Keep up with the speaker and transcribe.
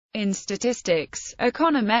In statistics,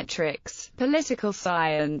 econometrics, political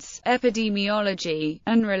science, epidemiology,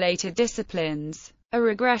 and related disciplines, a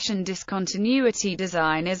regression discontinuity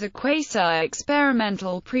design is a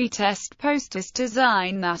quasi-experimental pretest-posttest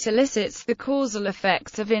design that elicits the causal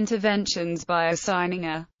effects of interventions by assigning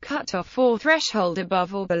a cutoff or threshold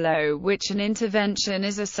above or below which an intervention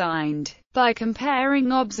is assigned. By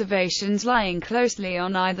comparing observations lying closely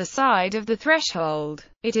on either side of the threshold,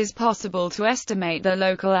 it is possible to estimate the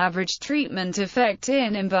local average treatment effect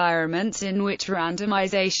in environments in which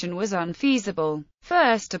randomization was unfeasible.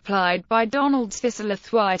 First applied by Donald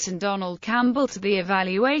White and Donald Campbell to the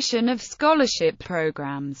evaluation of scholarship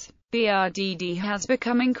programs, the RDD has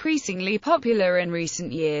become increasingly popular in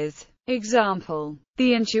recent years. Example: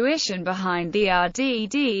 the intuition behind the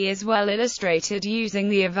RDD is well illustrated using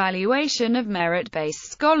the evaluation of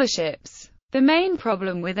merit-based scholarships. The main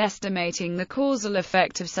problem with estimating the causal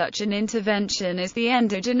effect of such an intervention is the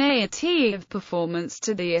endogeneity of performance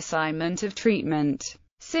to the assignment of treatment.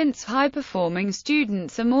 Since high-performing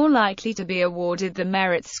students are more likely to be awarded the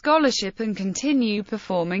merit scholarship and continue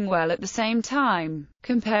performing well at the same time,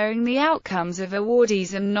 comparing the outcomes of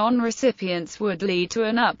awardees and non-recipients would lead to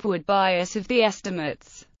an upward bias of the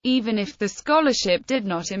estimates. Even if the scholarship did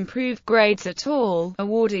not improve grades at all,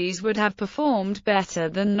 awardees would have performed better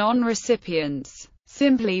than non-recipients,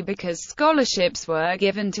 simply because scholarships were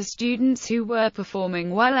given to students who were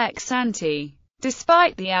performing well ex ante.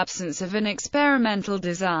 Despite the absence of an experimental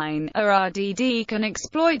design, a RDD can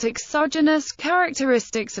exploit exogenous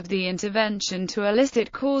characteristics of the intervention to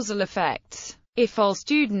elicit causal effects. If all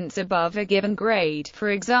students above a given grade, for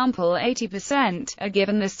example 80%, are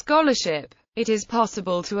given the scholarship, it is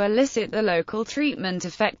possible to elicit the local treatment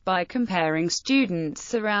effect by comparing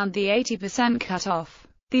students around the 80% cutoff.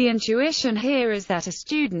 The intuition here is that a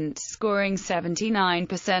student scoring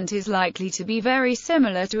 79% is likely to be very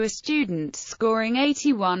similar to a student scoring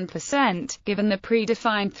 81%, given the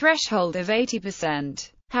predefined threshold of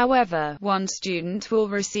 80%. However, one student will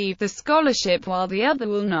receive the scholarship while the other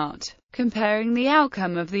will not. Comparing the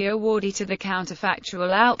outcome of the awardee to the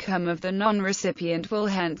counterfactual outcome of the non-recipient will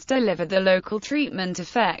hence deliver the local treatment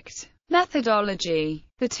effect. Methodology.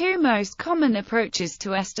 The two most common approaches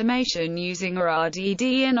to estimation using a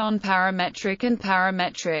RDD are non-parametric and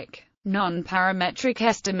parametric. Non-parametric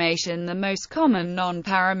estimation. The most common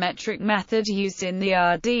non-parametric method used in the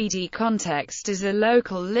RDD context is a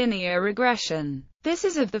local linear regression. This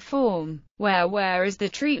is of the form, where is the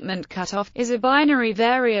treatment cutoff, is a binary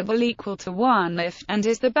variable equal to 1 if, and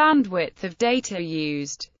is the bandwidth of data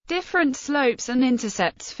used. Different slopes and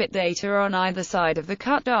intercepts fit data on either side of the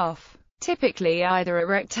cutoff. Typically either a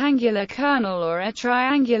rectangular kernel or a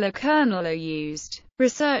triangular kernel are used.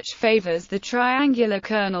 Research favors the triangular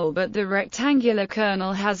kernel, but the rectangular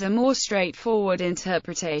kernel has a more straightforward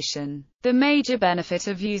interpretation. The major benefit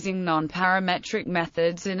of using non-parametric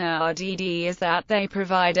methods in RDD is that they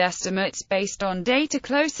provide estimates based on data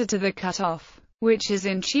closer to the cutoff, which is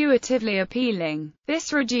intuitively appealing.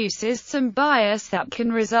 This reduces some bias that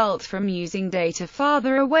can result from using data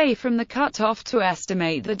farther away from the cutoff to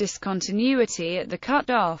estimate the discontinuity at the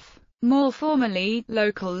cutoff. More formally,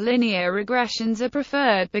 local linear regressions are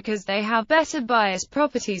preferred because they have better bias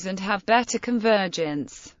properties and have better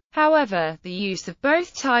convergence. However, the use of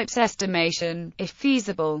both types estimation, if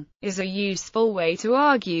feasible, is a useful way to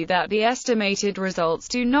argue that the estimated results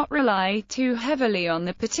do not rely too heavily on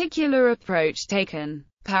the particular approach taken.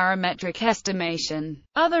 Parametric estimation.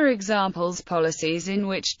 Other examples: policies in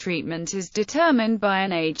which treatment is determined by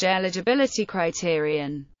an age eligibility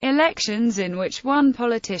criterion, elections in which one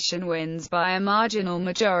politician wins by a marginal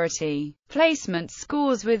majority, placement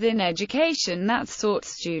scores within education that sort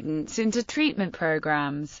students into treatment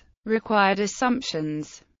programs, required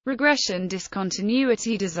assumptions. Regression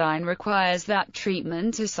discontinuity design requires that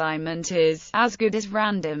treatment assignment is as good as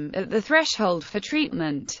random at the threshold for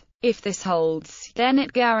treatment. If this holds, then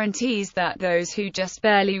it guarantees that those who just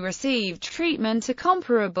barely received treatment are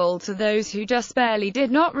comparable to those who just barely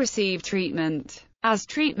did not receive treatment. As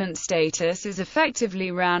treatment status is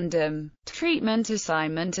effectively random, treatment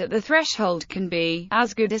assignment at the threshold can be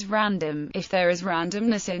as good as random if there is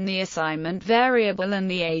randomness in the assignment variable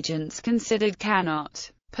and the agents considered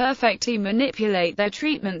cannot perfectly manipulate their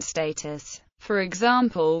treatment status. For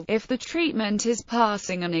example, if the treatment is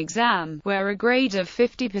passing an exam, where a grade of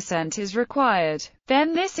 50% is required,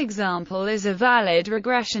 then this example is a valid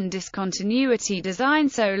regression discontinuity design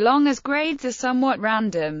so long as grades are somewhat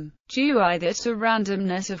random, due either to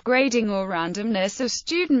randomness of grading or randomness of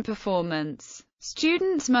student performance.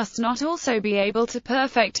 Students must not also be able to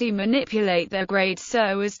perfectly manipulate their grades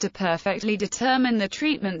so as to perfectly determine the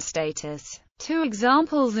treatment status. Two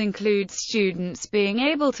examples include students being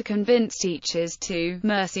able to convince teachers to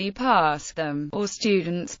mercy pass them, or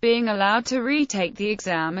students being allowed to retake the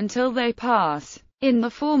exam until they pass. In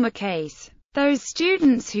the former case, those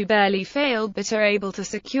students who barely failed but are able to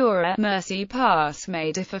secure a mercy pass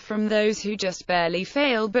may differ from those who just barely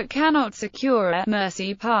failed but cannot secure a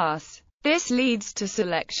mercy pass. This leads to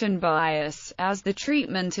selection bias, as the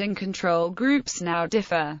treatment and control groups now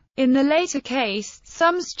differ. In the later case,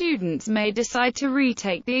 some students may decide to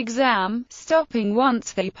retake the exam, stopping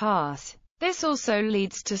once they pass. This also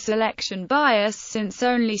leads to selection bias, since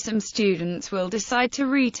only some students will decide to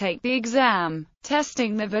retake the exam.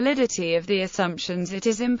 Testing the validity of the assumptions. It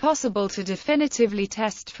is impossible to definitively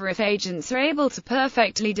test for if agents are able to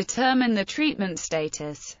perfectly determine the treatment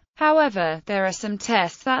status. However, there are some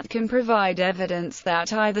tests that can provide evidence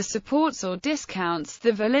that either supports or discounts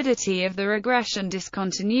the validity of the regression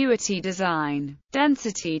discontinuity design.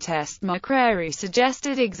 Density test. McCrary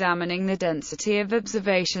suggested examining the density of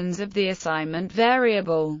observations of the assignment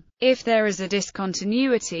variable. If there is a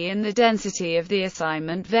discontinuity in the density of the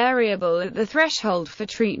assignment variable at the threshold for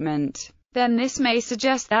treatment, then this may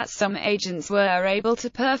suggest that some agents were able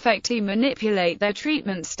to perfectly manipulate their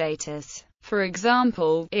treatment status. For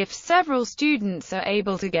example, if several students are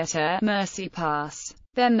able to get a mercy pass,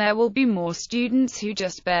 then there will be more students who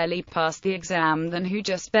just barely passed the exam than who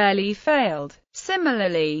just barely failed.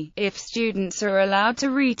 Similarly, if students are allowed to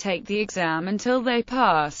retake the exam until they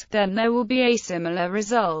pass, then there will be a similar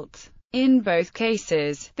result. In both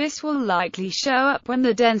cases, this will likely show up when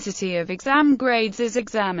the density of exam grades is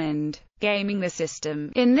examined. Gaming the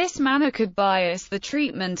system in this manner could bias the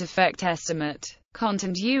treatment effect estimate.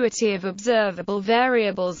 Continuity of observable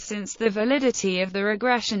variables. Since the validity of the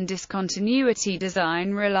regression discontinuity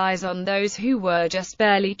design relies on those who were just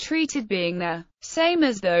barely treated being the same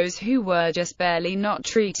as those who were just barely not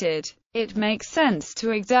treated, it makes sense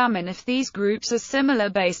to examine if these groups are similar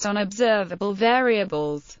based on observable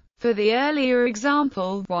variables. For the earlier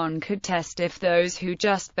example, one could test if those who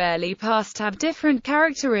just barely passed have different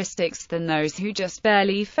characteristics than those who just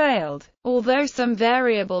barely failed. Although some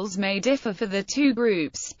variables may differ for the two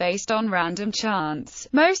groups based on random chance,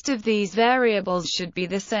 most of these variables should be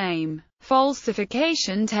the same.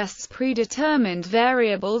 Falsification tests predetermined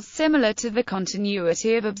variables. Similar to the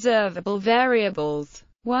continuity of observable variables,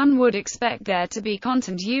 one would expect there to be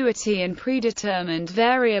continuity in predetermined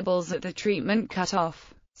variables at the treatment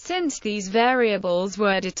cutoff. Since these variables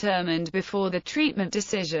were determined before the treatment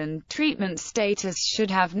decision, treatment status should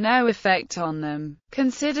have no effect on them.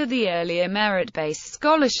 Consider the earlier merit-based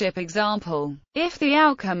scholarship example. If the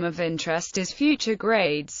outcome of interest is future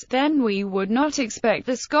grades, then we would not expect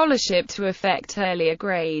the scholarship to affect earlier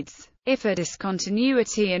grades. If a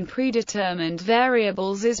discontinuity in predetermined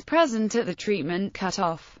variables is present at the treatment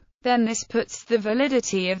cutoff, then this puts the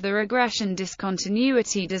validity of the regression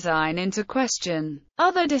discontinuity design into question.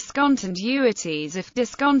 Other discontinuities. If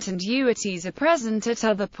discontinuities are present at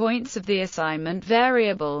other points of the assignment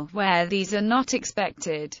variable, where these are not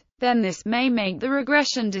expected, then this may make the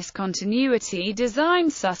regression discontinuity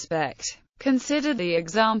design suspect. Consider the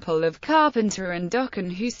example of Carpenter and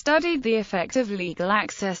Dokken, who studied the effect of legal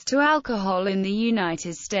access to alcohol in the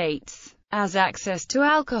United States. As access to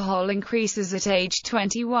alcohol increases at age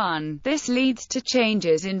 21, this leads to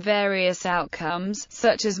changes in various outcomes,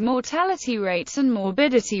 such as mortality rates and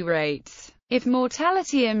morbidity rates. If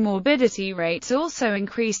mortality and morbidity rates also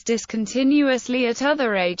increase discontinuously at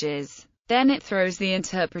other ages, then it throws the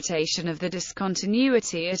interpretation of the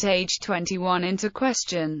discontinuity at age 21 into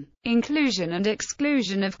question. Inclusion and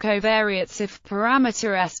exclusion of covariates. If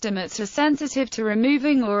parameter estimates are sensitive to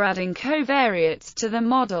removing or adding covariates to the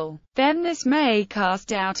model, then this may cast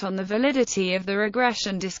doubt on the validity of the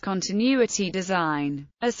regression discontinuity design.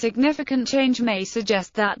 A significant change may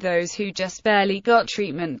suggest that those who just barely got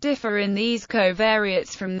treatment differ in these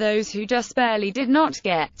covariates from those who just barely did not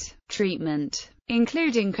get treatment.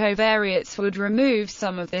 Including covariates would remove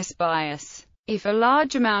some of this bias. If a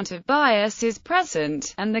large amount of bias is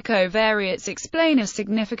present, and the covariates explain a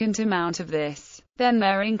significant amount of this, then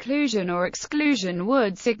their inclusion or exclusion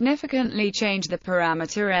would significantly change the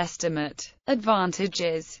parameter estimate.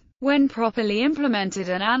 Advantages. When properly implemented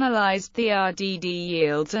and analyzed, the RDD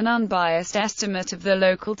yields an unbiased estimate of the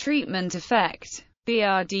local treatment effect. The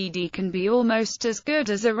RDD can be almost as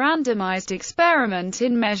good as a randomized experiment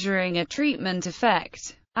in measuring a treatment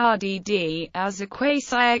effect. RDD, as a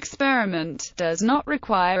quasi-experiment, does not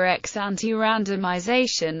require ex-ante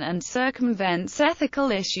randomization and circumvents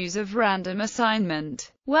ethical issues of random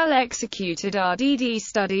assignment. Well-executed RDD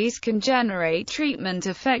studies can generate treatment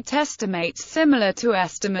effect estimates similar to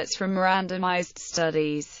estimates from randomized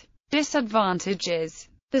studies. Disadvantages: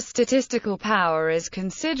 the statistical power is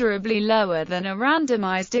considerably lower than a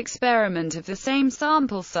randomized experiment of the same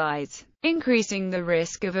sample size, increasing the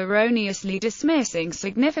risk of erroneously dismissing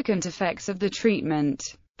significant effects of the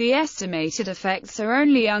treatment. The estimated effects are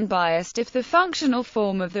only unbiased if the functional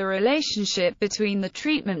form of the relationship between the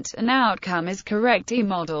treatment and outcome is correctly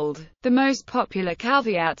modeled. The most popular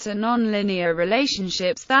caveats are nonlinear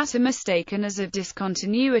relationships that are mistaken as of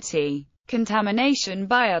discontinuity, contamination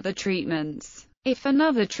by other treatments. If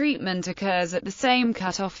another treatment occurs at the same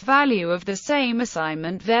cutoff value of the same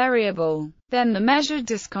assignment variable, then the measured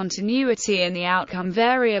discontinuity in the outcome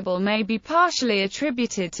variable may be partially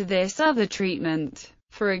attributed to this other treatment.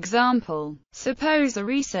 For example, suppose a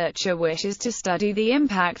researcher wishes to study the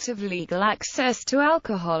impact of legal access to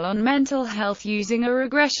alcohol on mental health using a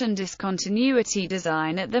regression discontinuity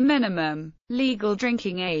design at the minimum legal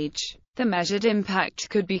drinking age. The measured impact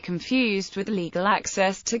could be confused with legal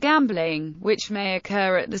access to gambling, which may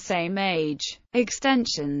occur at the same age.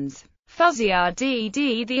 Extensions: fuzzy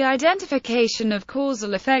RDD. The identification of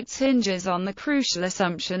causal effects hinges on the crucial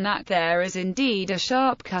assumption that there is indeed a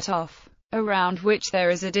sharp cutoff, around which there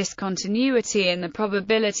is a discontinuity in the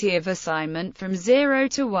probability of assignment from 0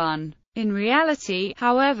 to 1. In reality,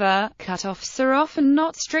 however, cutoffs are often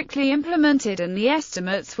not strictly implemented and the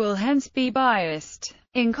estimates will hence be biased.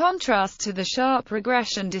 In contrast to the sharp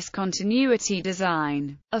regression discontinuity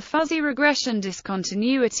design, a fuzzy regression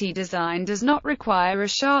discontinuity design does not require a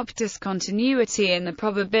sharp discontinuity in the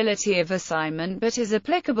probability of assignment but is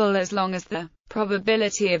applicable as long as the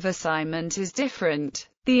probability of assignment is different.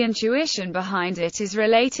 The intuition behind it is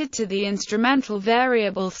related to the instrumental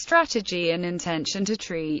variable strategy and intention to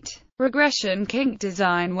treat regression kink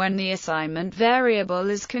design when the assignment variable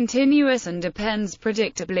is continuous and depends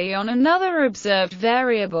predictably on another observed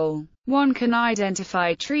variable. One can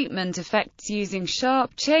identify treatment effects using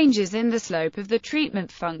sharp changes in the slope of the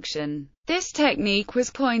treatment function. This technique was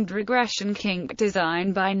coined regression kink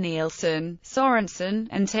design by Nielsen, Sorensen,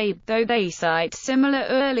 and Tabe, though they cite similar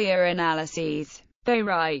earlier analyses. They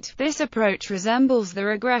write, this approach resembles the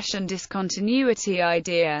regression discontinuity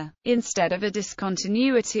idea. Instead of a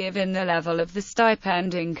discontinuity of in the level of the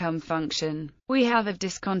stipend income function, we have a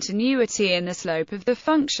discontinuity in the slope of the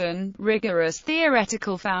function. Rigorous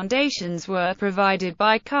theoretical foundations were provided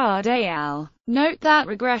by Card et al. Note that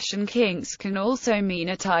regression kinks can also mean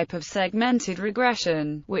a type of segmented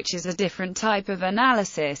regression, which is a different type of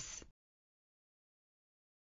analysis.